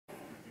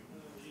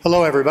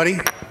Hello, everybody.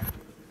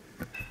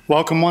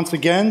 Welcome once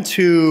again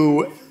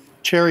to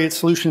Chariot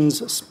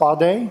Solutions Spa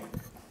Day.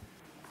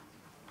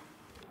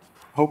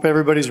 Hope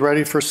everybody's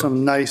ready for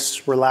some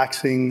nice,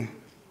 relaxing,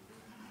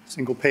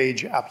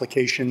 single-page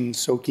application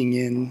soaking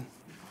in.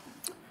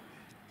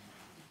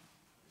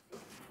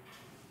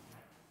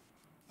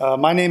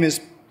 My name is,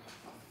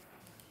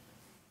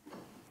 I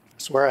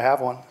swear I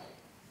have one,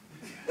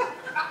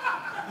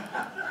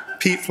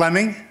 Pete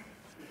Fleming.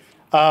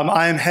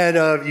 I am head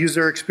of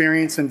user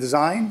experience and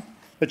design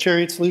at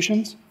Chariot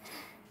Solutions.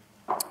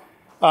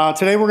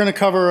 Today we're going to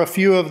cover a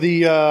few of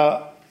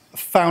the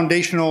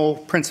foundational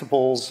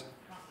principles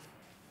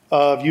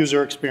of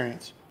user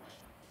experience.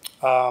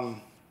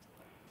 Now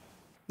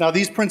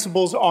these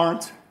principles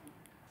aren't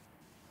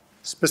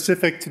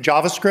specific to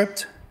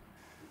JavaScript.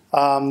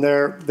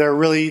 They're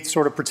really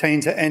sort of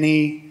pertain to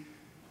any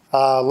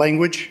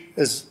language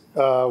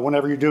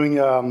whenever you're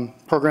doing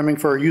programming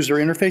for user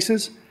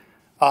interfaces.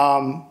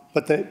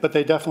 But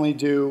they definitely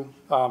do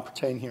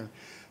pertain here.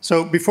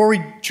 So before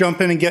we jump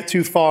in and get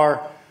too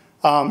far,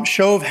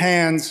 show of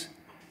hands,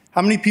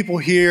 how many people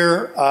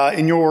here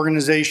in your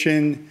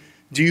organization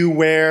do you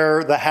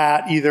wear the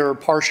hat either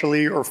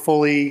partially or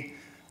fully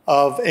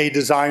of a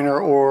designer,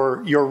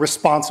 or you're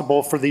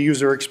responsible for the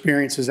user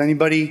experience? Is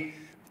anybody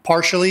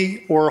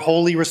partially or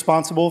wholly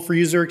responsible for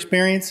user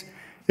experience?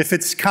 If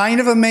it's kind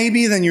of a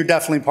maybe, then you're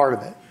definitely part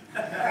of it.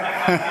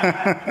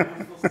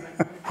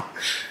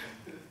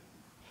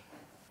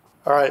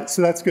 All right,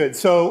 so that's good.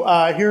 So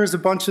here's a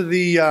bunch of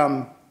the,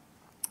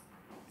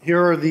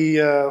 here are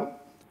the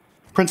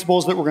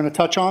principles that we're going to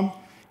touch on.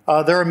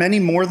 There are many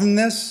more than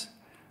this,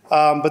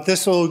 but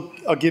this will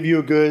give you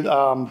a good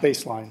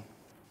baseline.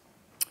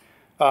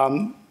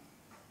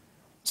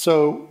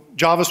 So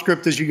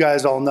JavaScript, as you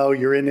guys all know,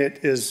 you're in it,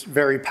 is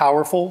very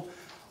powerful.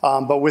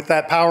 But with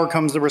that power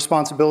comes the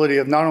responsibility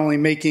of not only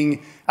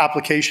making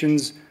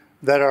applications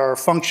that are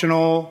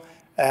functional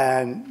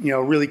and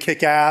really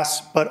kick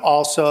ass, but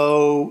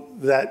also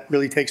that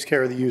really takes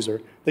care of the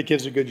user, that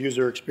gives a good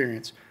user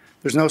experience.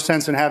 There's no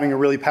sense in having a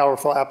really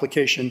powerful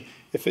application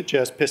if it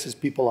just pisses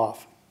people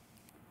off.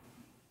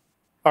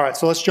 All right,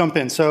 so let's jump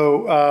in.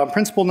 So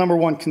principle number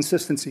one,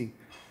 consistency.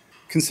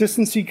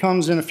 Consistency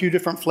comes in a few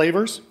different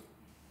flavors.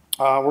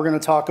 We're going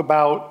to talk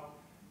about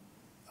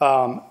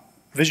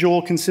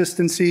visual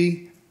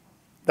consistency.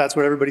 That's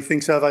what everybody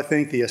thinks of, I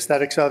think, the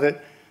aesthetics of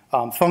it.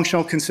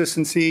 Functional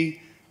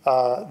consistency,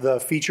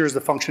 the features,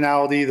 the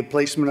functionality, the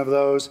placement of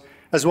those,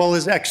 as well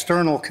as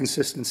external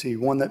consistency,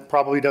 one that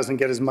probably doesn't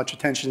get as much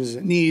attention as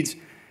it needs,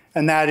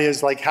 and that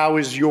is like, how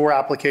is your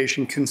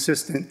application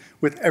consistent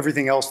with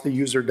everything else the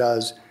user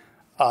does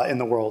in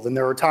the world? And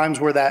there are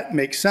times where that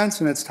makes sense,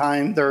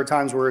 and there are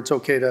times where it's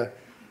okay to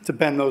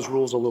bend those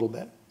rules a little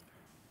bit.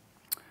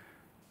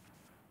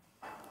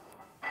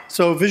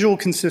 So visual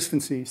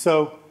consistency.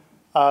 So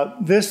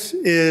this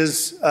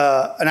is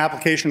an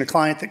application, a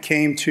client that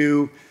came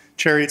to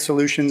Chariot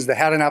Solutions. They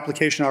had an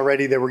application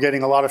already. They were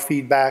getting a lot of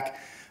feedback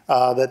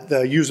that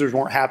the users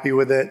weren't happy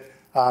with it.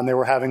 They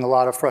were having a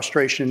lot of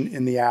frustration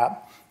in the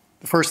app.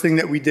 The first thing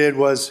that we did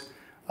was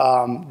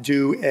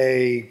do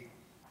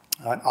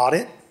an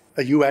audit,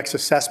 a UX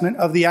assessment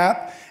of the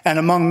app. And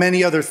among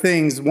many other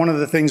things, one of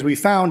the things we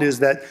found is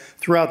that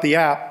throughout the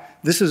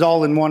app, this is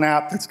all in one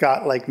app that's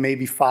got like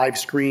maybe 5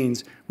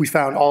 screens. We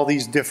found all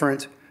these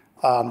different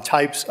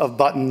types of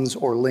buttons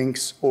or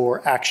links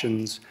or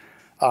actions.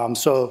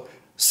 So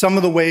some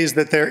of the ways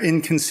that they're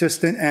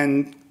inconsistent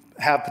and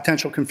have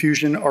potential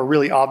confusion are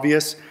really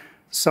obvious.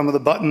 Some of the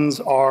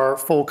buttons are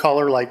full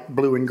color, like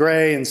blue and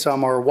gray, and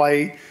some are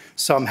white.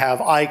 Some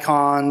have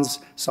icons,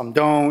 some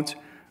don't.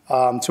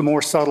 To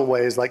more subtle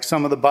ways, like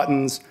some of the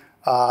buttons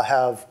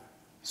have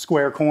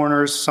square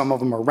corners, some of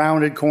them are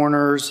rounded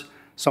corners,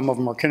 some of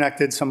them are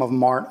connected, some of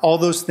them aren't. All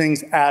those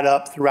things add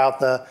up throughout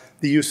the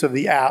use of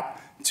the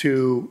app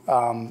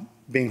to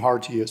being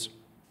hard to use.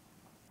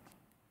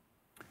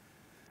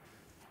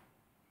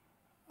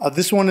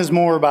 This one is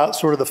more about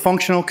sort of the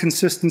functional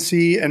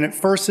consistency, and at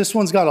first this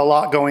one's got a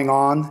lot going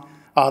on.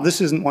 This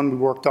isn't one we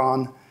worked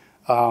on.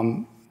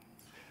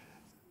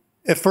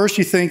 At first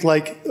you think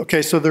like,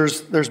 okay, so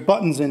there's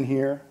buttons in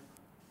here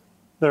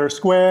that are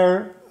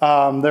square,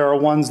 there are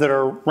ones that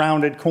are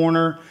rounded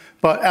corner,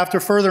 but after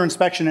further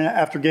inspection and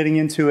after getting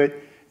into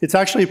it, it's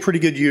actually a pretty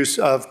good use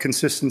of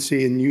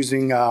consistency and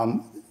using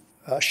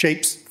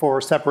shapes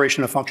for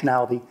separation of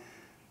functionality.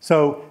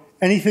 So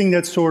anything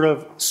that's sort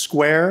of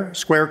square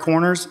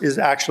corners is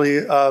actually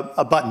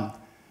a button.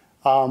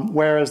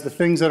 Whereas the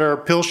things that are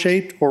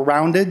pill-shaped or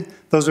rounded,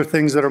 those are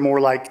things that are more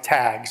like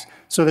tags.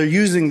 So they're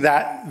using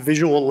that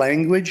visual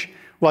language.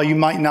 While you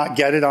might not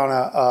get it on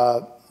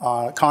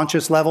a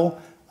conscious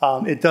level,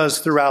 it does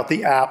throughout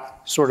the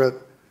app sort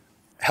of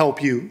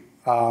help you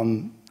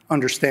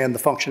understand the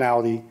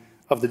functionality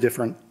of the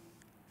different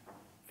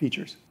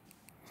features.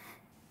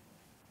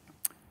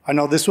 I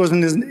know this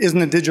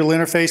isn't a digital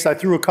interface. I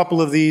threw a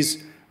couple of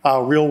these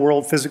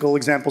real-world physical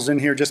examples in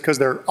here just because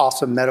they're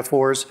awesome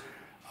metaphors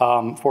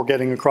for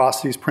getting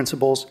across these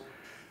principles.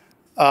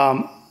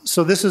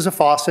 So this is a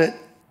faucet.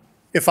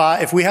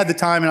 if we had the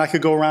time and I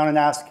could go around and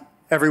ask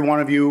every one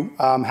of you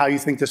how you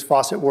think this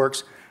faucet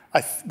works,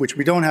 which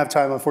we don't have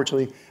time,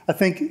 unfortunately, I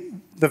think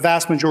the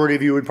vast majority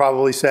of you would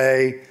probably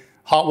say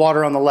hot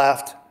water on the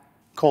left,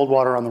 cold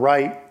water on the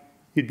right.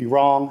 You'd be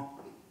wrong,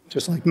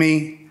 just like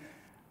me.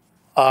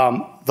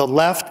 The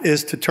left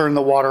is to turn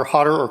the water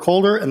hotter or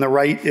colder, and the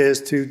right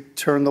is to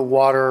turn the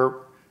water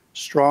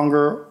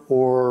stronger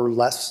or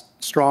less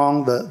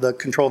strong,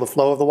 control the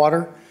flow of the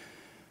water.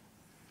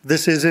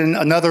 This is in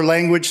another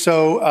language,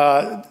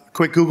 so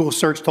quick Google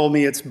search told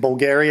me it's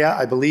Bulgaria,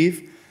 I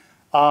believe,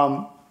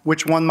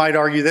 which one might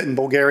argue that in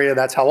Bulgaria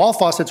that's how all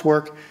faucets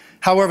work.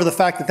 However, the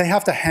fact that they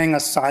have to hang a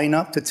sign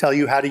up to tell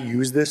you how to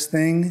use this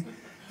thing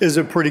is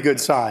a pretty good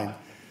sign.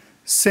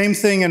 Same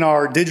thing in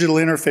our digital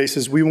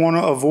interfaces. We want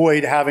to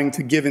avoid having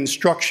to give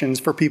instructions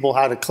for people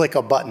how to click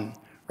a button,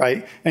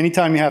 right?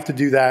 Anytime you have to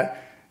do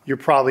that, you're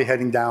probably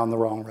heading down the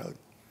wrong road.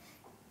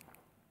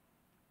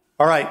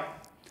 All right,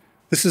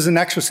 this is an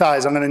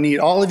exercise. I'm going to need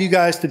all of you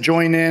guys to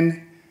join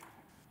in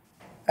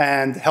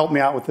and help me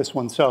out with this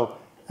one. So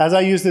as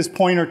I use this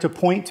pointer to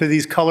point to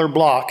these color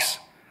blocks,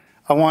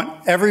 I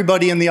want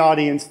everybody in the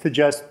audience to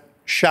just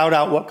shout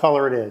out what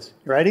color it is.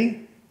 You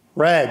ready?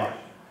 Red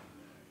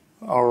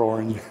or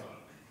orange.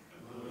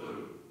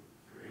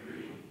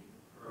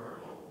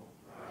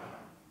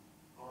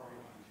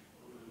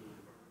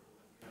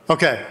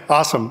 Okay,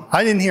 awesome.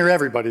 I didn't hear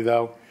everybody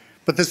though,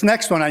 but this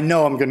next one I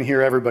know I'm going to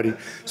hear everybody.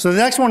 So the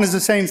next one is the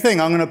same thing.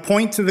 I'm going to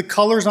point to the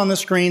colors on the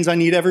screens. I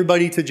need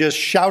everybody to just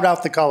shout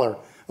out the color.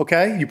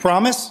 Okay, you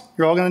promise?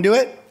 You're all going to do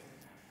it?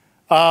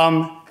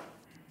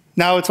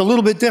 Now it's a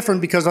little bit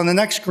different because on the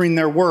next screen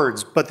there are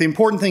words, but the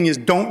important thing is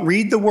don't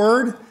read the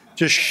word,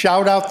 just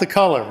shout out the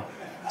color.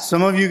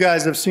 Some of you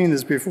guys have seen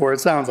this before,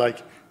 it sounds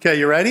like. Okay,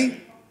 you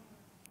ready?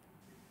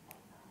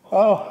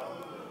 Oh.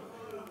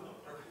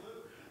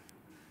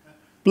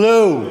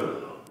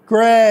 Blue,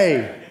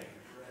 gray.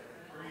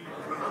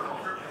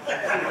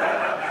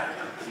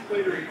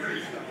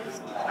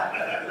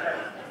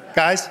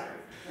 Guys?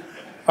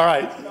 All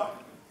right.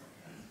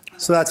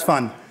 So that's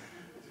fun.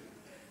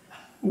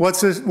 What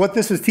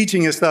this is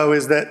teaching us, though,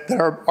 is that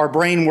our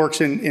brain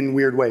works in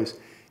weird ways.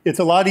 It's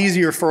a lot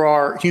easier for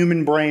our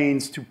human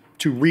brains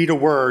to read a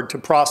word, to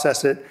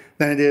process it,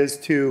 than it is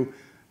to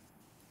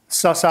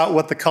suss out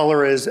what the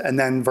color is and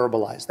then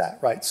verbalize that,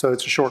 right? So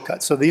it's a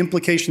shortcut. So the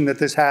implication that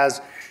this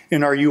has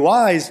in our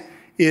UIs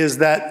is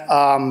that,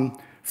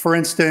 for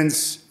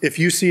instance, if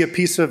you see a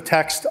piece of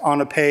text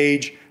on a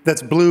page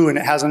that's blue and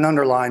it has an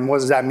underline, what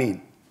does that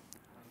mean?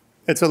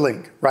 It's a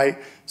link, right?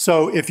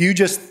 So if you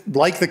just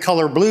like the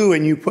color blue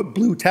and you put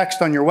blue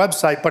text on your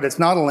website, but it's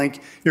not a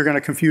link, you're going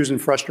to confuse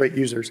and frustrate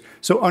users.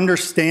 So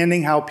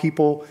understanding how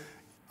people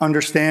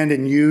understand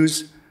and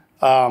use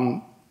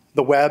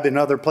the web in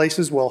other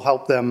places will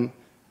help them,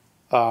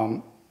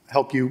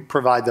 help you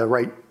provide the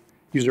right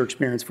user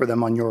experience for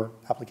them on your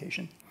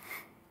application.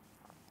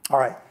 All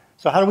right,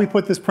 so how do we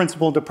put this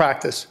principle into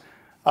practice?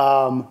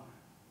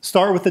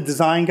 Start with the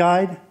design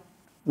guide.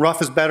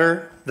 Rough is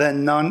better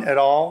than none at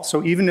all.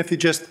 So even if you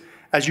just,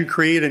 as you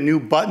create a new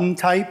button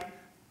type,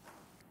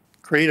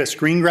 create a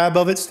screen grab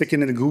of it, stick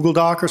it in a Google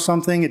Doc or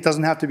something. It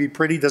doesn't have to be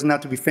pretty, doesn't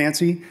have to be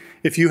fancy.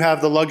 If you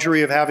have the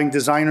luxury of having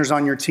designers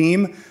on your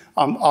team,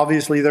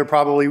 obviously they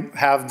probably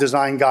have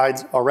design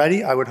guides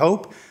already, I would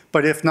hope.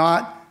 But if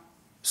not,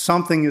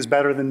 something is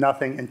better than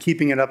nothing, and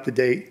keeping it up to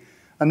date.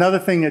 Another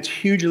thing that's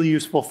hugely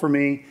useful for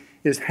me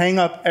is hang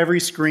up every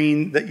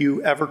screen that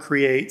you ever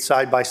create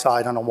side by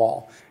side on a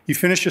wall. You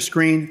finish a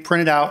screen,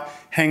 print it out,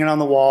 hang it on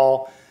the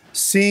wall.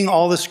 Seeing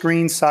all the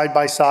screens side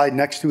by side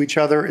next to each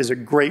other is a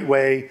great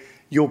way.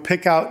 You'll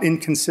pick out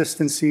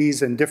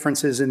inconsistencies and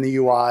differences in the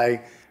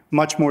UI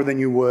much more than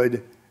you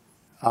would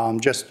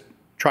just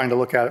trying to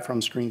look at it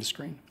from screen to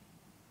screen.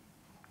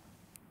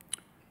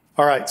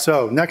 All right,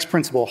 so next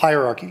principle,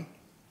 hierarchy.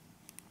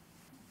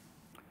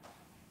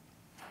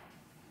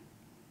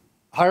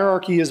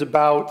 Hierarchy is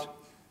about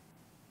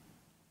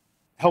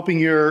helping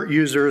your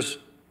users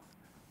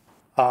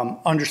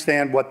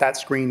understand what that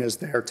screen is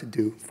there to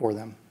do for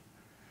them.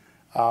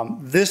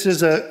 This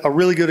is a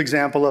really good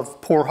example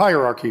of poor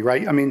hierarchy,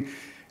 right? I mean,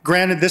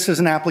 granted, this is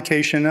an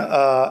application,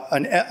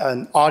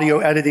 an audio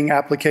editing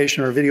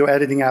application or video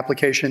editing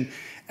application,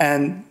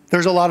 and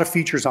there's a lot of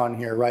features on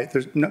here, right?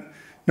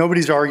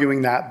 Nobody's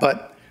arguing that,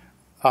 but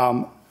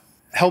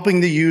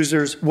helping the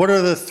users, what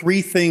are the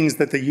 3 things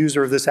that the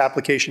user of this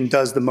application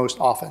does the most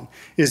often?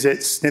 Is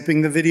it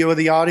snipping the video or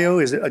the audio?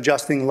 Is it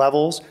adjusting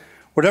levels?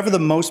 Whatever the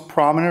most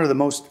prominent or the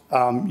most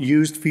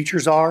used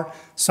features are,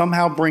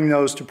 somehow bring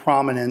those to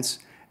prominence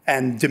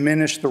and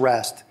diminish the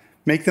rest.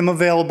 Make them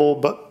available,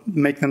 but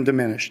make them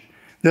diminished.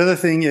 The other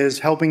thing is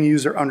helping the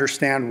user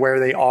understand where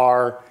they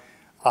are,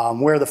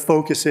 where the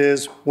focus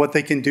is, what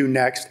they can do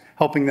next,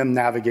 helping them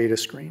navigate a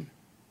screen.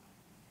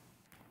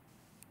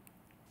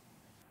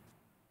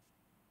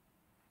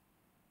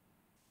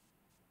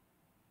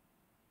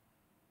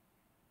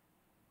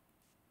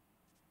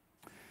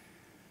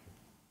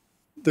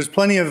 There's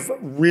plenty of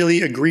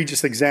really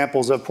egregious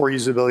examples of poor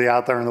usability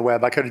out there on the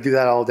web. I could do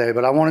that all day,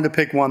 but I wanted to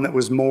pick one that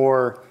was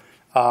more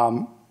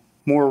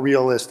more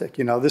realistic.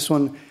 You know, this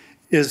one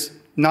is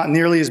not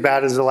nearly as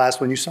bad as the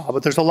last one you saw,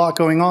 but there's a lot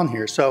going on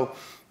here. So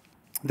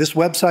this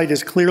website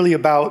is clearly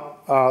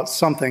about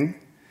something.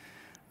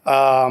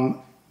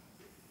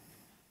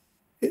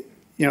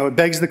 It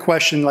begs the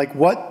question, like,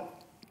 what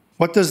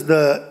does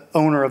the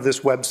owner of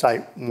this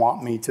website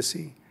want me to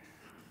see?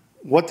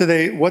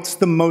 What's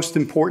the most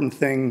important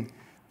thing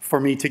for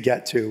me to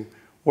get to?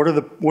 What are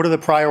the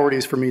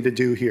priorities for me to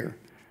do here?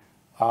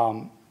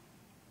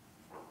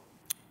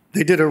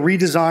 They did a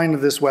redesign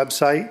of this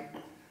website,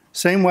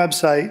 same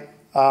website,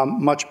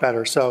 much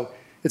better. So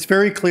it's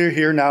very clear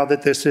here now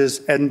that this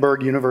is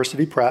Edinburgh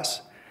University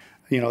Press.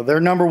 You know, their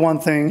number one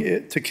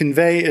thing to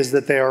convey is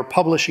that they are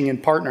publishing in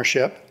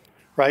partnership,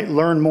 right?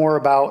 Learn more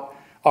about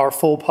our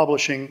full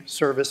publishing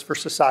service for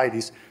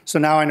societies. So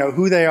now I know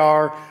who they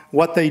are,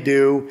 what they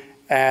do,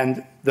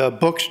 and the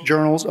books,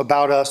 journals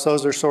about us.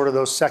 Those are sort of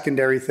those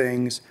secondary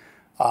things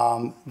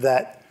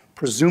that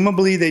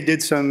presumably they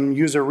did some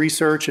user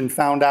research and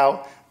found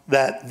out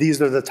that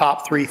these are the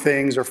top 3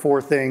 things or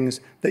 4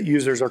 things that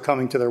users are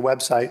coming to their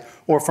website.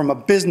 Or from a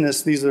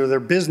business, these are their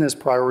business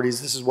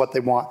priorities. This is what they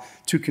want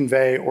to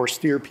convey or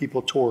steer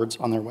people towards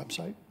on their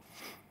website.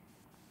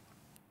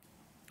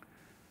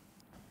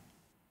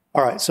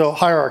 All right, so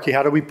hierarchy.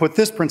 How do we put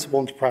this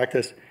principle into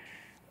practice?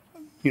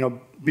 You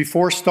know,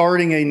 before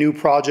starting a new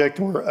project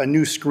or a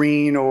new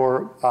screen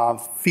or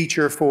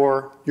feature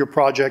for your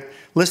project,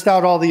 list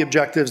out all the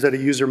objectives that a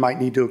user might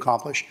need to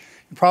accomplish.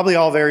 You're probably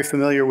all very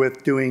familiar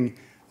with doing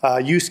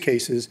use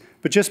cases,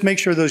 but just make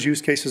sure those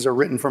use cases are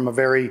written from a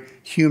very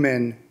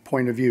human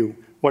point of view.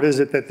 What is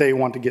it that they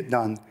want to get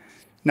done?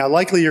 Now,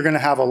 likely you're going to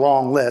have a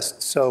long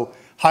list, so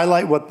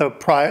highlight what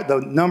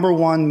the number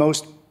one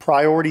most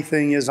priority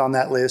thing is on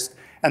that list,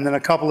 and then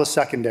a couple of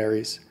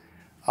secondaries.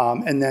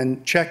 And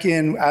then check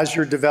in as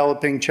you're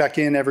developing, check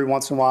in every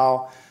once in a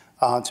while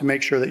to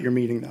make sure that you're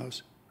meeting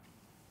those.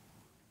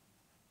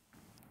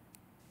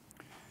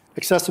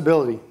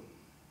 Accessibility.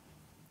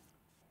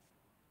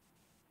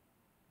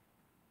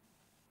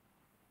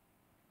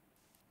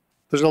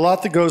 There's a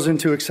lot that goes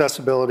into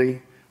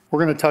accessibility.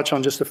 We're going to touch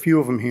on just a few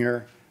of them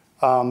here.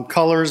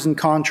 Colors and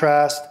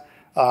contrast,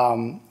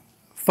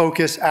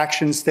 focus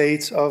action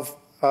states of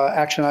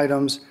action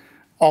items,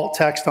 alt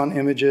text on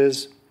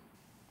images,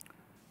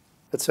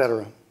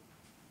 etc.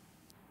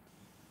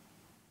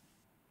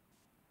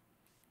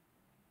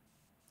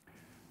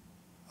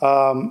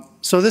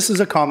 So this is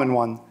a common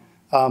one.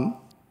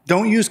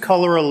 Don't use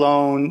color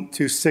alone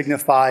to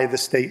signify the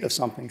state of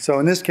something. So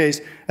in this case,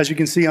 as you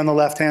can see on the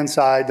left-hand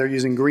side, they're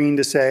using green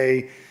to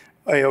say,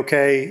 hey,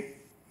 okay,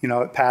 you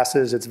know, it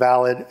passes, it's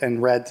valid,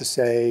 and red to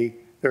say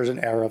there's an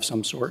error of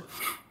some sort.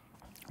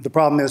 The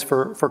problem is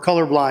for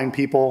colorblind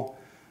people,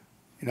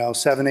 you know,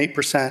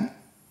 7–8%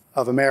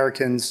 of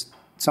Americans,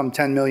 some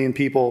 10 million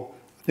people,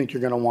 I think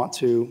you're going to want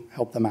to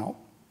help them out.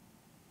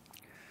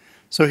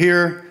 So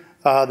here,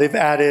 they've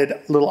added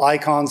little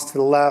icons to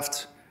the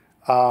left.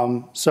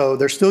 So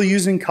they're still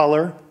using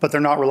color, but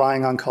they're not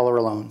relying on color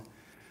alone.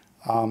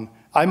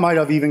 I might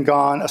have even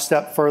gone a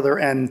step further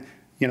and,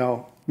 you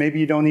know, maybe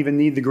you don't even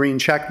need the green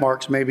check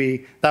marks.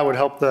 Maybe that would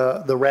help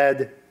the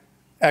red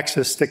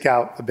X's stick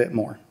out a bit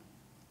more.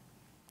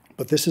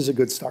 But this is a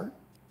good start.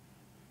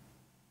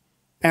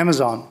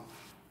 Amazon.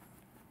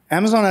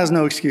 Amazon has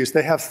no excuse.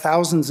 They have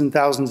thousands and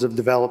thousands of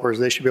developers.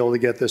 They should be able to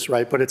get this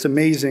right, but it's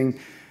amazing.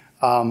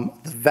 The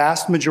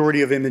vast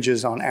majority of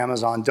images on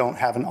Amazon don't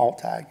have an alt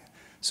tag.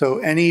 So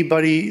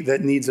anybody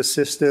that needs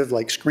assistive,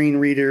 like screen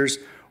readers,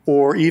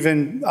 or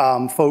even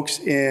folks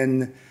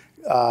in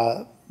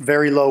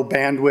very low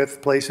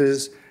bandwidth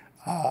places,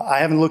 I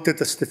haven't looked at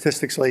the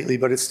statistics lately,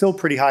 but it's still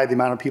pretty high, the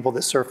amount of people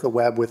that surf the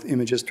web with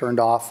images turned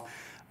off.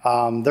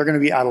 They're going to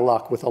be out of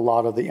luck with a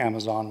lot of the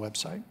Amazon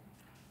website.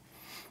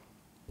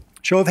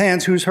 Show of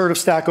hands, who's heard of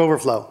Stack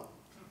Overflow?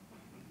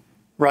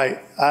 Right,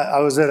 I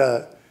was at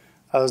a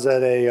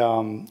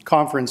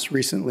conference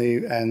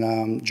recently,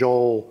 and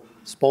Joel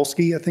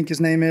Spolsky, I think his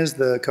name is,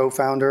 the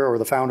co-founder or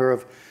the founder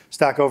of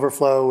Stack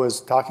Overflow,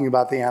 was talking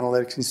about the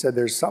analytics. He said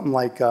there's something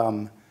like,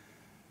 I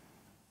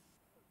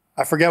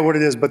forget what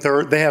it is, but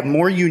they have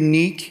more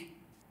unique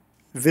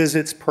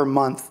visits per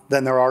month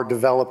than there are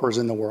developers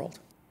in the world.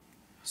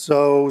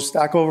 So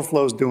Stack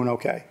Overflow is doing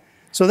okay.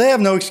 So they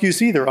have no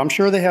excuse either. I'm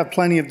sure they have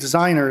plenty of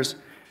designers,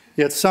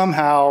 yet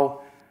somehow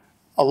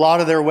a lot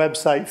of their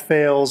website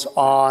fails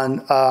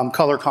on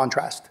color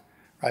contrast,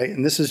 right?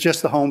 And this is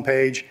just the home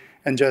page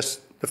and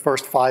just the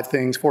first 4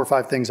 or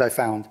 5 things I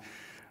found.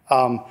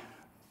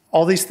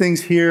 All these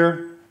things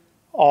here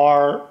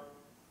are,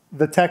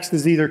 the text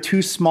is either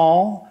too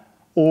small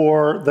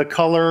or the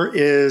color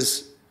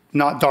is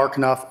not dark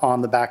enough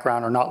on the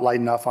background or not light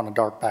enough on a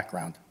dark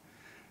background.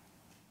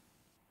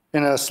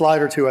 In a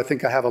slide or two, I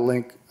think I have a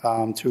link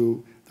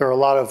there are a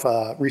lot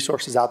of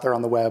resources out there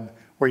on the web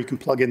where you can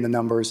plug in the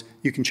numbers,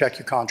 you can check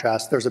your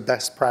contrast. There's a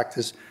best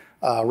practice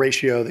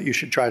ratio that you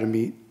should try to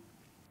meet.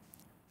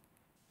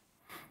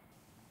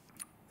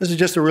 This is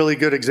just a really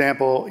good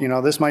example. You know,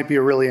 this might be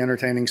a really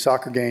entertaining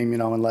soccer game, you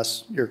know,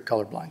 unless you're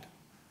colorblind.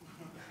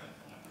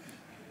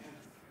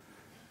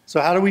 So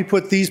how do we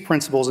put these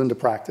principles into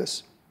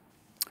practice?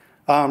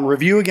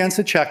 Review against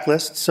a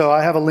checklist. So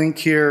I have a link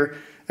here,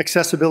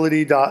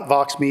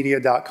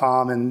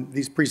 accessibility.voxmedia.com, and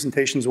these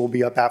presentations will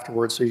be up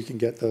afterwards so you can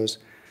get those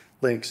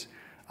links.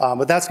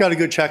 But that's got a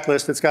good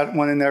checklist. It's got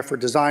one in there for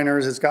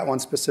designers. It's got one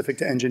specific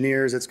to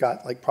engineers. It's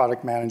got like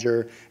product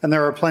manager, and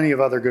there are plenty of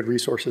other good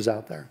resources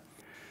out there.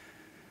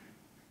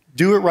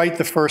 Do it right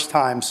the first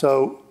time.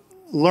 So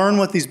learn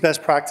what these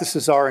best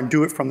practices are and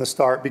do it from the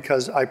start,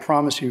 because I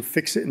promise you,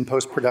 fix it in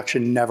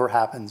post-production never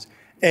happens.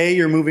 A,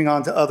 you're moving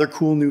on to other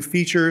cool new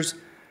features,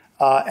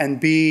 and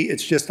B,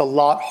 it's just a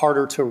lot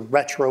harder to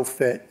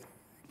retrofit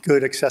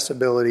good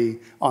accessibility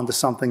onto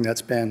something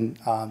that's been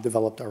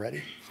developed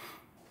already.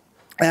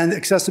 And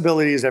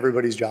accessibility is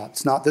everybody's job.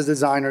 It's not the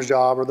designer's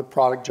job or the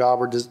product job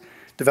or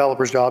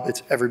developer's job,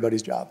 it's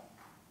everybody's job.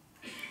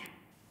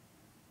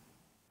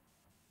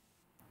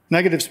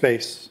 Negative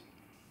space.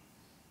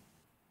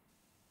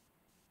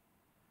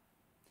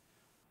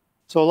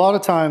 So a lot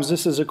of times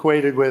this is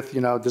equated with,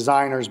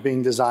 designers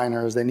being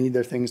designers. They need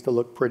their things to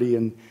look pretty,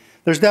 and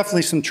there's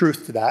definitely some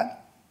truth to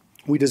that.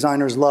 We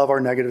designers love our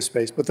negative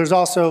space, but there's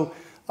also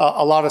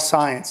a lot of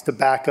science to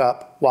back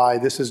up why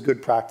this is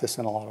good practice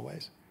in a lot of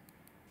ways.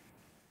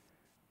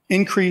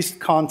 Increased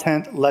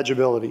content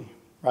legibility,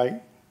 right?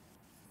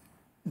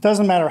 It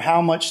doesn't matter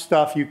how much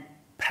stuff you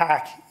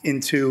pack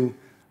into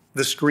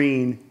the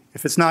screen.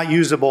 If it's not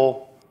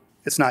usable,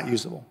 it's not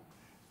usable.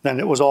 Then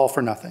it was all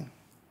for nothing.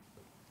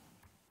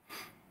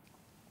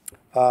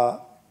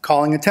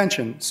 Calling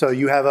attention. So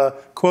you have a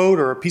quote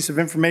or a piece of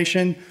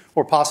information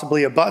or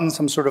possibly a button,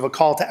 some sort of a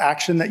call to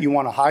action that you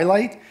want to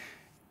highlight.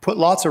 Put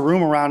lots of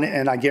room around it,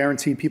 and I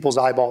guarantee people's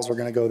eyeballs are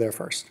going to go there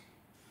first.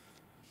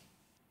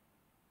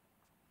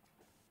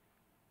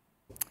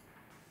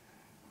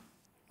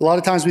 A lot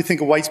of times we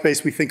think of white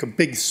space, we think of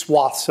big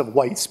swaths of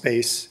white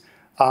space,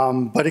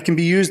 but it can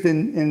be used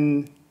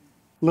in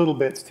little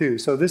bits too.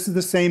 So this is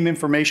the same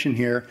information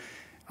here,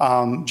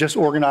 just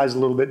organized a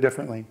little bit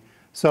differently.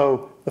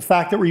 So the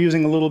fact that we're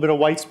using a little bit of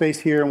white space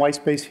here and white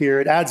space here,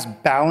 it adds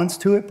balance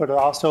to it, but it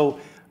also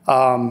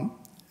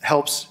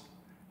helps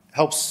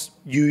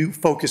you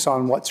focus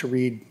on what to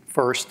read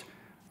first.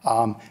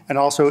 And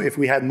also, if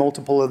we had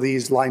multiple of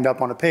these lined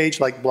up on a page,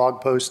 like blog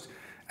post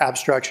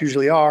abstracts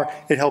usually are,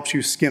 it helps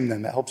you skim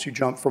them. It helps you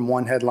jump from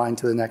one headline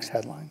to the next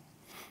headline.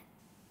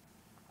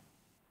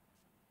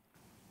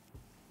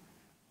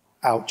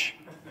 Ouch.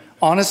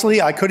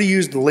 Honestly, I could have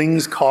used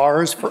Ling's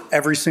cars for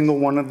every single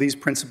one of these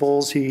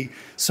principles. He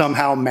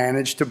somehow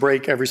managed to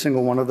break every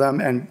single one of them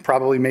and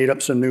probably made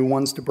up some new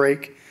ones to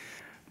break.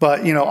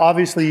 But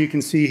obviously you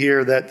can see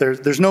here that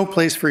there's no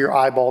place for your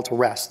eyeball to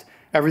rest.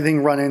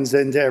 Everything runs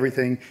into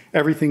everything.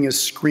 Everything is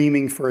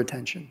screaming for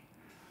attention.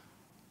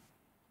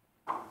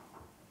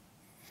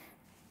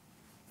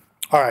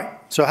 All right,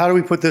 so how do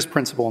we put this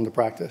principle into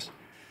practice?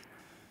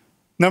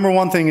 Number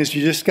one thing is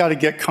you just got to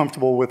get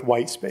comfortable with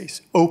white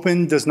space.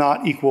 Open does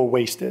not equal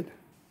wasted.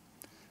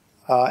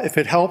 If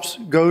it helps,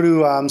 go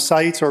to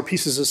sites or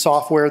pieces of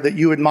software that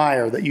you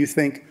admire, that you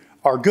think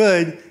are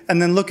good, and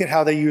then look at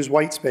how they use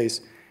white space.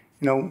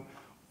 One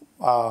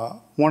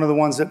of the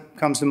ones that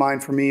comes to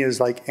mind for me is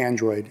like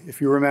Android.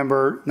 If you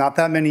remember, not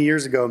that many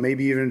years ago,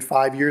 maybe even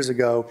 5 years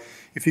ago,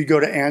 if you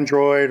go to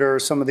Android or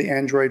some of the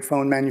Android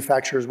phone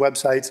manufacturers'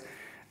 websites,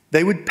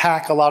 they would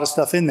pack a lot of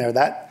stuff in there.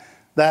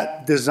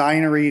 That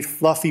designery,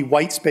 fluffy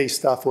white space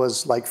stuff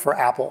was like for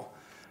Apple.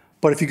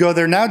 But if you go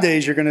there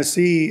nowadays, you're going to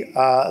see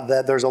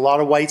that there's a lot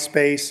of white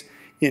space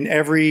in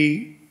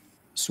every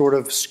sort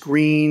of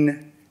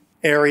screen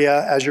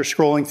area as you're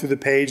scrolling through the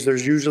page.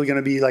 There's usually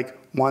going to be like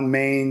one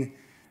main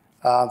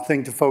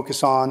thing to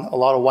focus on, a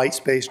lot of white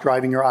space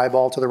driving your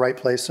eyeball to the right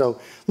place.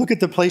 So look at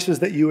the places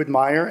that you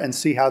admire and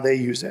see how they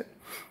use it.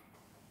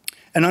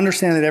 And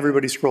understand that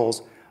everybody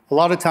scrolls. A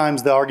lot of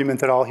times the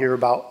argument that I'll hear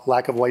about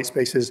lack of white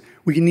space is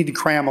we need to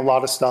cram a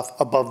lot of stuff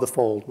above the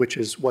fold, which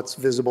is what's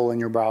visible in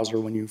your browser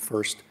when you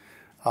first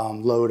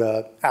load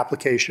an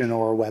application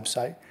or a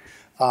website.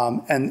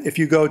 And if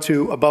you go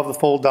to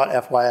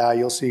abovethefold.fyi,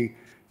 you'll see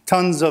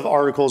tons of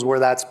articles where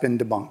that's been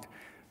debunked.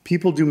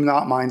 People do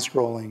not mind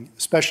scrolling,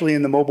 especially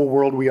in the mobile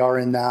world we are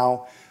in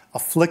now. A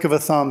flick of a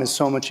thumb is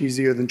so much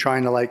easier than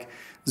trying to like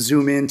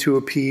zoom into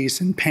a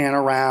piece and pan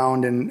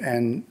around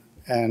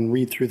and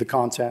read through the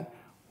content,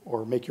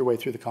 or make your way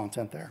through the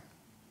content there.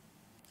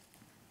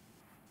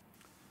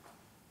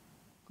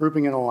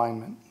 Grouping and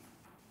alignment.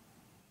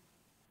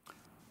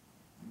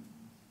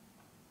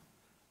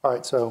 All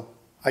right, so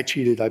I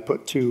cheated. I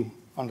put 2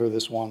 under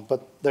this one,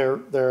 but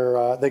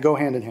they go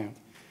hand in hand.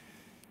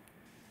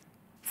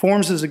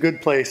 Forms is a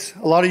good place.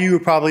 A lot of you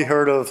have probably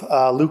heard of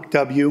Luke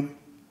W.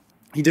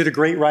 He did a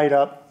great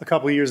write-up a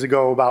couple of years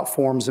ago about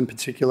forms in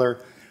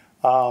particular.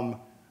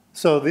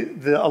 So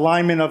the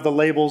alignment of the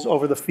labels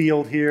over the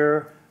field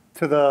here,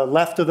 to the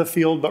left of the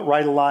field but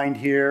right aligned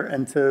here,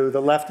 and to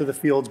the left of the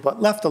fields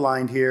but left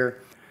aligned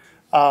here.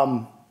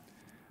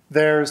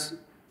 There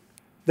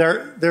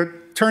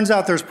turns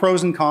out there's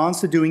pros and cons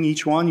to doing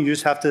each one. You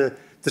just have to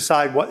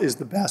decide what is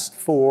the best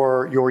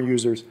for your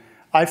users.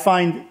 I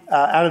find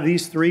out of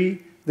these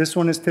 3, This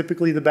one is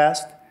typically the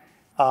best.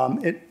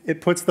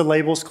 It puts the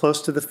labels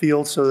close to the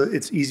field so that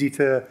it's easy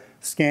to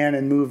scan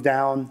and move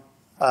down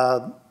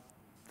the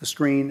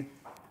screen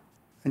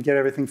and get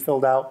everything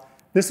filled out.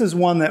 This is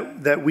one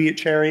that we at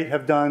Chariot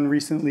have done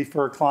recently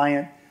for a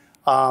client.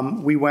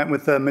 We went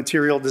with the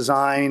material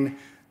design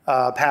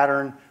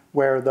pattern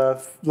where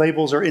the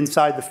labels are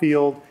inside the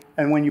field,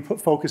 and when you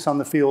put focus on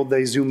the field,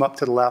 they zoom up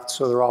to the left,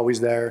 so they're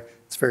always there.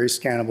 It's very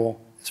scannable.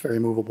 It's very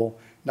movable.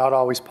 Not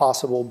always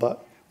possible,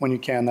 but when you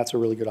can, that's a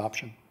really good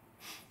option.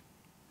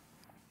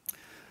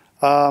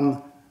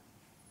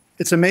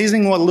 It's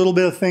amazing what a little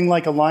bit of thing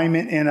like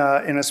alignment in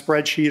a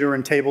spreadsheet or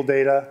in table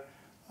data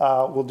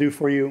will do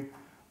for you.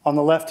 On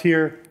the left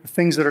here, the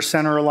things that are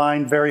center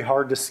aligned, very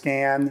hard to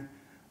scan.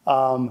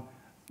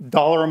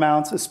 Dollar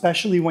amounts,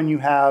 especially when you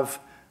have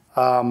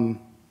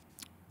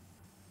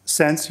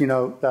cents, you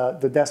know,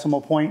 the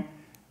decimal point.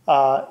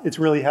 It's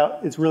really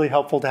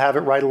helpful to have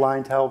it right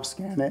aligned to help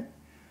scan it.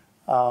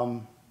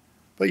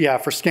 But yeah,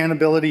 for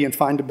scannability and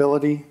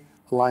findability,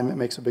 alignment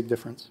makes a big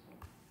difference.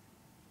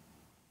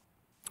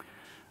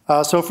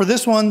 So for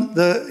this one,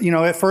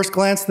 at first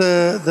glance,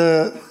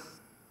 the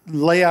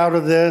layout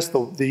of this,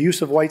 the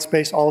use of white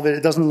space, all of it,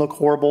 it doesn't look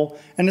horrible,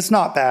 and it's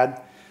not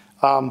bad.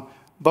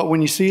 But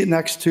when you see it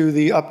next to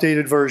the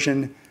updated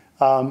version,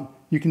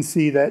 you can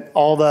see that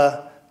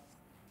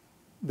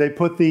they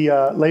put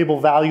the label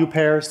value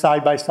pair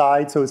side by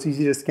side, so it's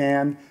easy to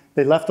scan.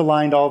 They left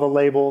aligned all the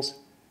labels.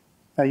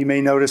 Now you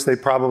may notice they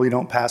probably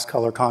don't pass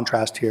color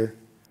contrast here.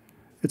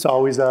 It's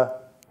always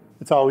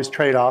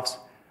trade-offs.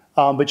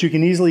 But you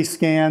can easily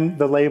scan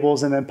the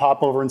labels and then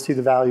pop over and see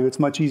the value. It's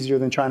much easier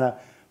than trying to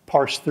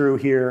parse through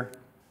here.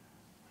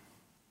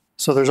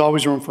 So there's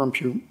always room for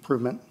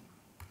improvement.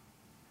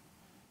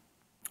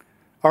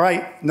 All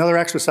right, another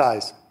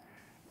exercise.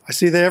 I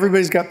see that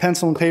everybody's got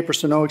pencil and paper,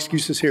 so no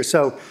excuses here.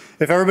 So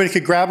if everybody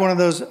could grab one of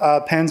those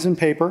pens and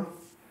paper,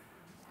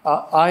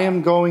 I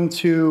am going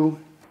to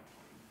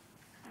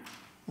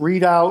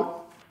read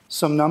out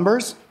some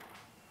numbers.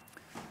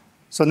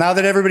 So now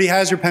that everybody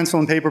has your pencil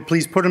and paper,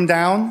 please put them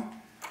down.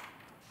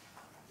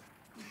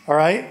 All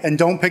right, and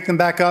don't pick them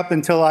back up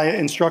until I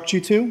instruct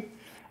you to.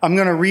 I'm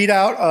going to read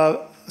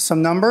out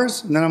some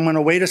numbers, and then I'm going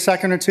to wait a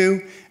second or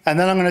two, and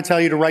then I'm going to tell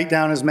you to write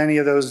down as many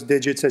of those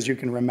digits as you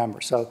can remember.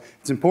 So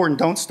it's important,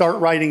 don't start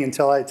writing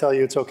until I tell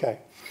you it's okay.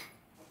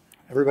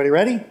 Everybody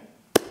ready?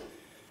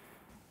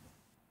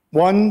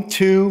 1,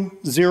 2,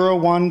 0,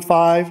 1,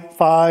 5,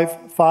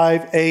 5,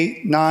 5,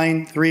 8,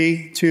 9,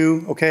 3,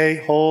 2.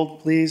 Okay, hold,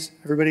 please.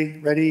 Everybody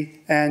ready?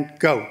 And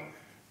go.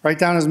 Write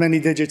down as many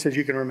digits as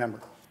you can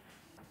remember.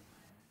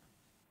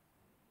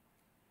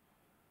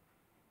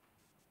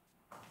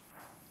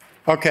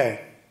 Okay,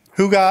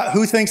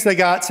 who thinks they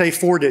got, say,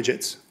 4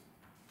 digits?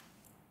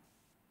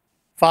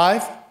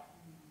 5,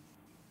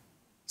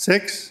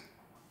 6,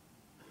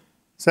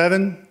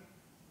 7,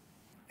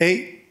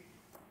 8,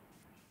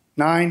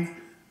 9.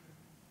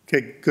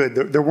 Okay, good.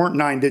 There weren't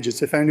 9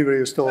 digits. If anybody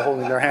was still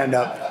holding their hand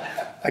up,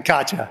 I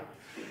caught you. All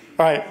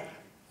right,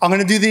 I'm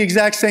going to do the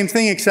exact same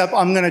thing, except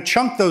I'm going to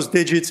chunk those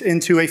digits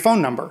into a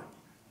phone number.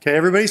 Okay,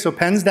 everybody, so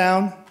pens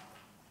down.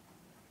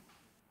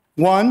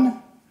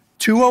 1,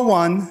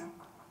 201,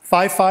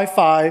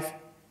 555,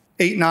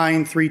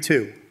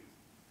 8932,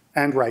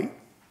 and write.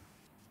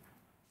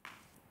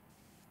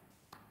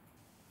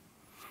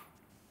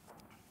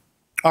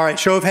 All right,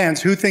 show of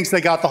hands. Who thinks they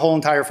got the whole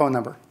entire phone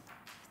number?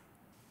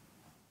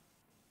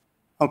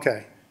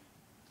 Okay,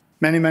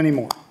 many, many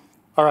more.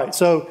 All right,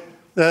 so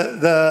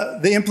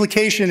the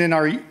implication in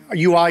our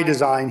UI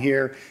design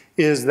here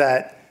is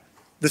that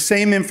the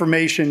same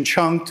information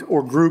chunked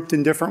or grouped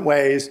in different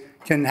ways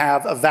can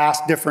have a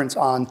vast difference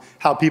on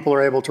how people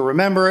are able to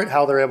remember it,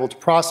 how they're able to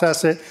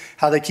process it,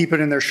 how they keep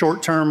it in their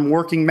short-term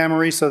working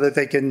memory so that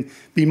they can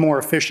be more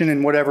efficient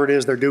in whatever it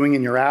is they're doing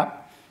in your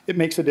app. It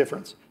makes a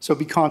difference, so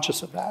be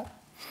conscious of that.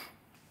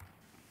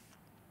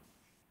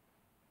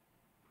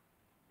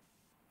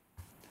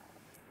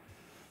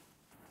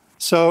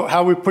 So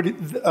how we put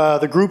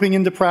the grouping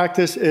into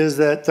practice is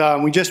that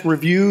we just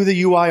review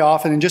the UI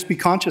often and just be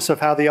conscious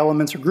of how the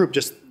elements are grouped.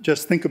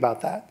 Just think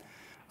about that.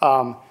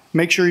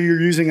 Make sure you're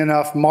using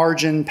enough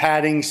margin,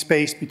 padding,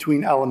 space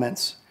between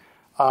elements.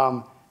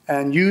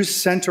 And use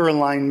center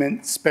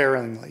alignment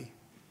sparingly.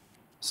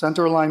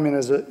 Center alignment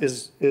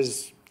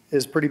is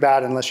pretty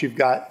bad unless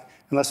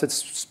it's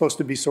supposed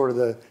to be sort of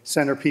the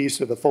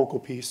centerpiece or the focal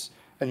piece,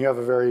 and you have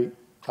a very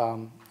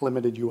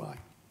limited UI.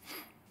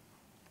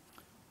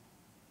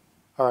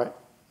 All right,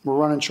 we're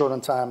running short on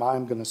time.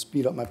 I'm going to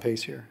speed up my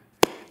pace here.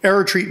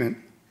 Error treatment.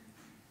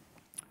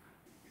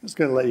 I'm just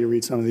going to let you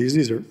read some of these.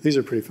 These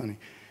are pretty funny.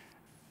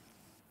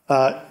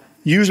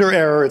 User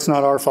error, it's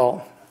not our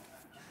fault.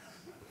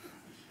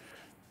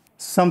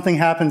 Something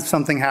happened,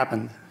 something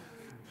happened.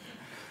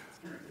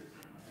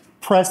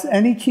 Press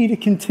any key to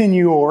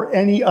continue or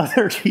any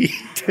other key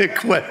to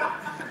quit.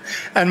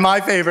 And my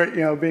favorite,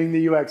 being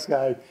the UX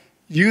guy,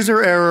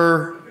 user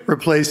error,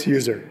 replace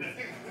user.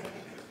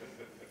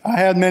 I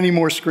had many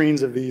more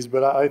screens of these,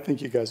 but I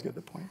think you guys get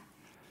the point.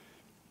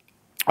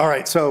 All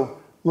right, so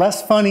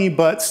less funny,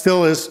 but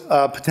still is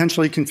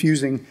potentially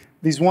confusing.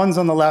 These ones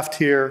on the left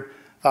here,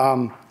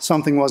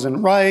 something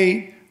wasn't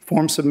right,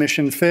 form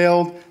submission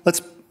failed.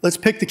 Let's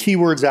pick the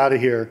keywords out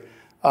of here.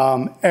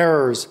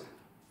 Errors,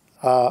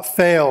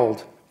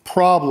 failed,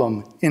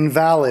 problem,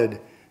 invalid.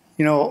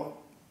 You know,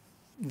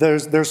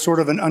 there's sort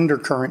of an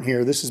undercurrent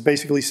here. This is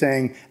basically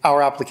saying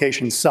our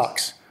application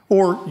sucks,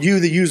 or you,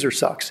 the user,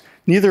 sucks.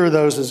 Neither of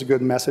those is a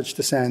good message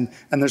to send,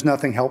 and there's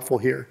nothing helpful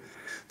here.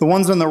 The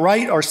ones on the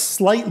right are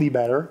slightly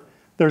better.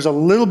 There's a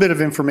little bit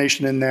of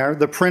information in there.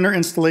 The printer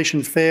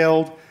installation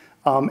failed,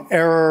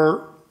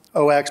 error,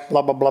 OX,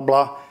 blah, blah, blah,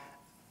 blah.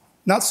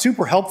 Not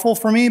super helpful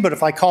for me, but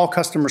if I call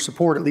customer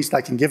support, at least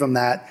I can give them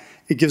that.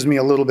 It gives me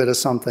a little bit of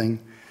something.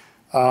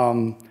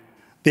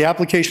 The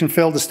application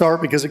failed to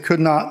start because it could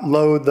not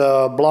load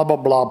the blah, blah,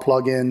 blah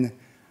plugin.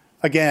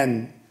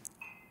 Again,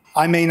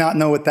 I may not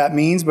know what that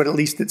means, but at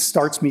least it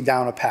starts me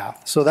down a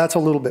path. So that's a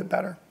little bit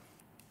better.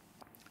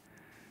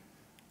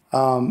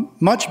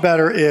 Much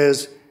better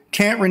is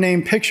can't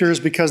rename pictures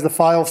because the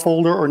file,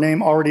 folder, or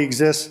name already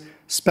exists.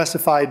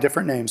 Specify a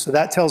different name. So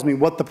that tells me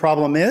what the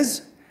problem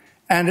is,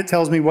 and it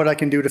tells me what I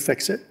can do to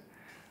fix it.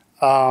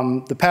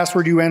 The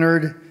password you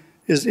entered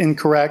is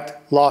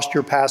incorrect. Lost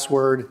your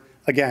password.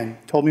 Again,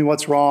 told me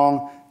what's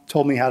wrong,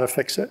 told me how to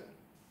fix it.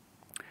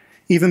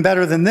 Even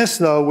better than this,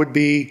 though, would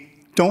be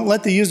don't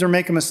let the user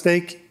make a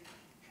mistake.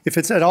 If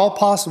it's at all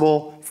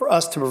possible for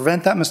us to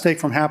prevent that mistake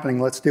from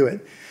happening, let's do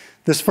it.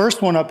 This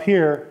first one up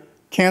here,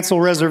 cancel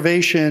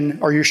reservation,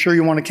 are you sure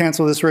you want to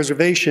cancel this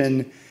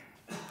reservation?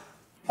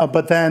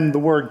 But then the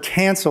word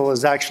cancel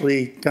is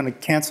actually going to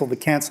cancel the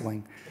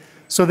canceling.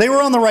 So they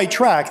were on the right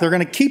track. They're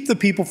going to keep the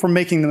people from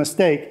making the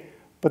mistake,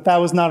 but that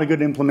was not a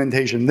good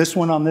implementation. This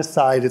one on this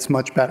side, it's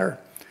much better.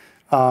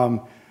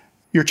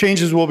 Your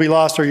changes will be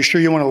lost. Are you sure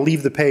you want to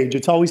leave the page?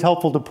 It's always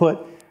helpful to put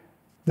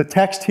the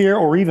text here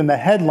or even the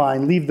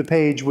headline, leave the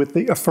page, with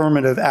the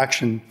affirmative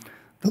action,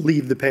 the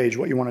leave the page,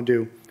 what you want to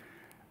do.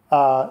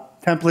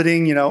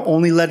 Templating, you know,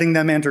 only letting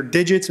them enter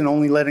digits and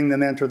only letting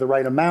them enter the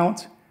right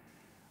amount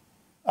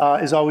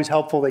is always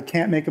helpful. They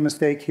can't make a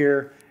mistake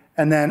here.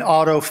 And then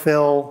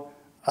autofill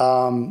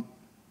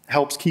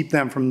helps keep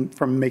them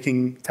from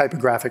making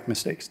typographic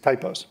mistakes,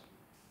 typos.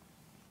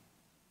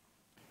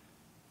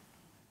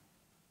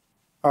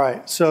 All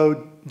right,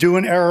 so do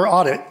an error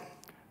audit.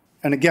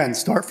 And again,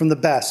 start from the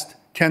best.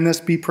 Can this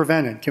be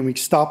prevented? Can we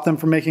stop them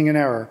from making an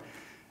error?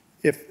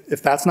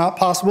 If that's not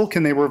possible,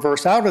 can they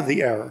reverse out of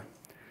the error?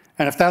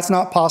 And if that's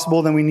not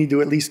possible, then we need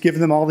to at least give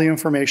them all the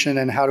information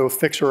and how to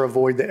fix or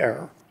avoid the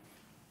error.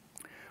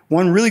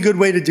 One really good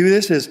way to do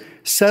this is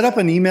set up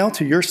an email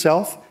to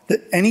yourself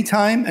that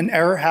anytime an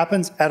error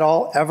happens at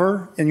all,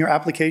 ever in your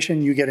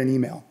application, you get an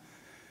email.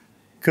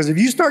 Because if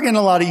you start getting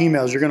a lot of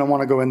emails, you're going to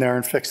want to go in there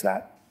and fix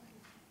that.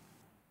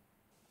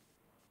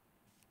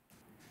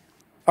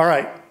 All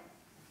right,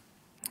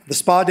 the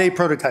spa day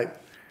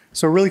prototype.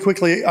 So really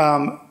quickly,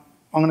 I'm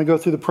going to go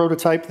through the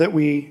prototype that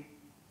we,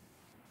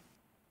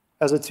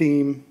 as a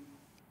team,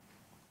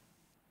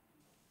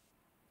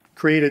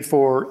 created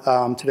for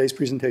today's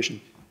presentation.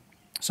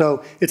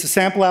 So it's a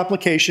sample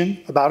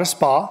application about a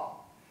spa.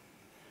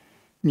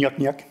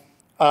 Nyuk,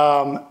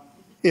 nyuk.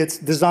 It's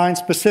designed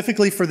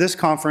specifically for this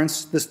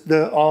conference.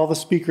 All the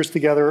speakers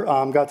together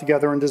got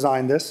together and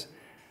designed this.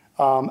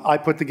 I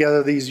put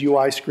together these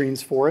UI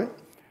screens for it.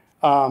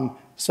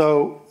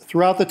 So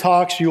throughout the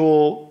talks,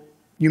 you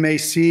may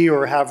see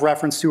or have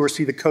reference to or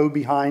see the code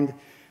behind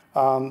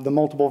the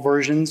multiple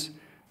versions.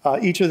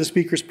 Each of the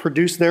speakers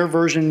produced their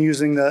version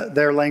using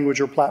their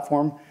language or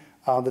platform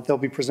that they'll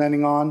be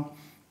presenting on.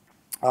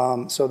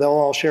 So they'll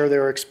all share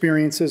their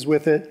experiences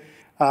with it.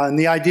 And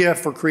the idea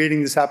for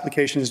creating this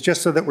application is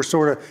just so that we're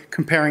sort of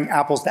comparing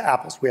apples to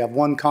apples. We have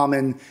one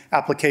common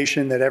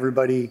application that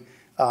everybody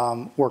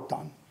worked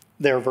on,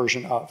 their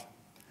version of.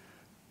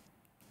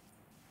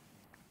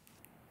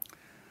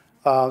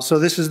 So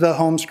this is the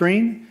home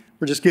screen.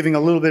 We're just giving a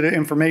little bit of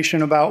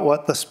information about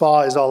what the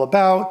spa is all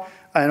about.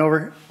 And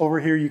over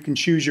here, you can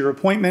choose your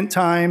appointment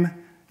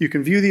time. You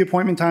can view the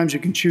appointment times. You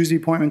can choose the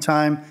appointment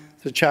time.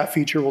 The chat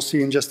feature we'll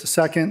see in just a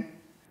second.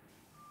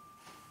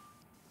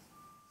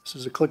 This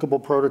is a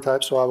clickable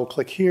prototype, so I will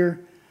click here.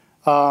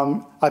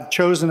 I've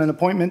chosen an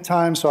appointment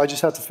time, so I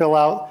just have to fill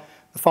out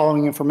the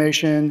following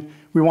information.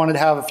 We wanted to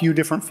have a few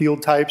different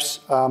field types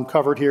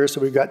covered here, so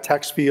we've got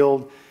text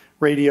field,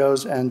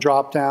 radios, and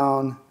drop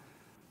down.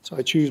 So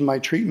I choose my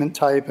treatment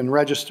type and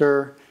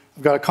register.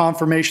 I've got a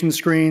confirmation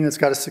screen that's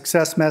got a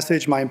success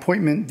message, my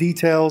appointment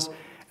details,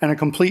 and a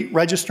complete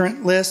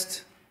registrant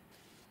list.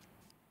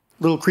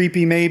 A little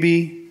creepy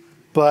maybe,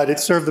 but it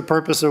served the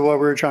purpose of what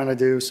we were trying to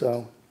do.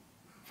 So,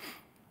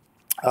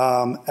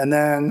 and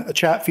then a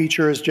chat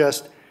feature is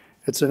just,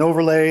 it's an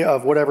overlay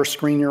of whatever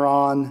screen you're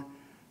on.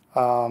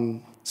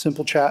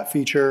 Simple chat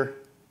feature.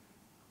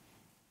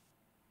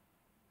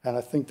 And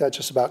I think that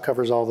just about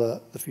covers all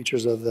the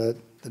features of the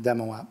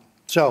demo app.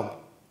 So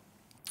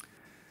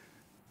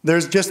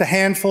there's just a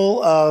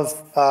handful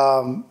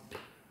of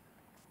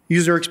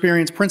user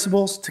experience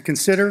principles to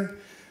consider.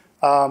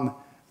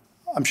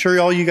 I'm sure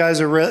all you guys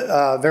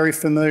are very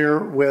familiar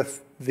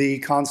with the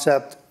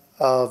concept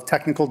of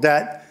technical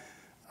debt.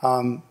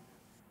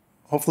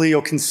 Hopefully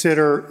you'll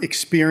consider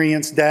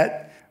experience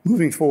debt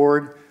moving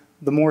forward.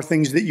 The more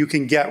things that you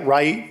can get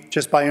right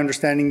just by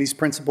understanding these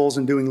principles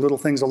and doing little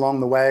things along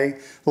the way,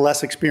 the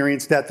less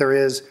experience debt there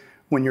is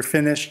when you're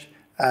finished,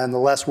 and the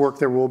less work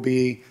there will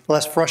be,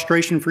 less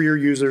frustration for your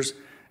users,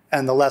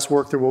 and the less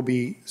work there will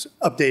be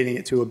updating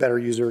it to a better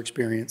user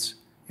experience,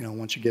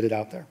 once you get it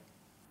out there.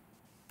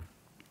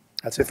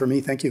 That's it for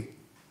me. Thank you.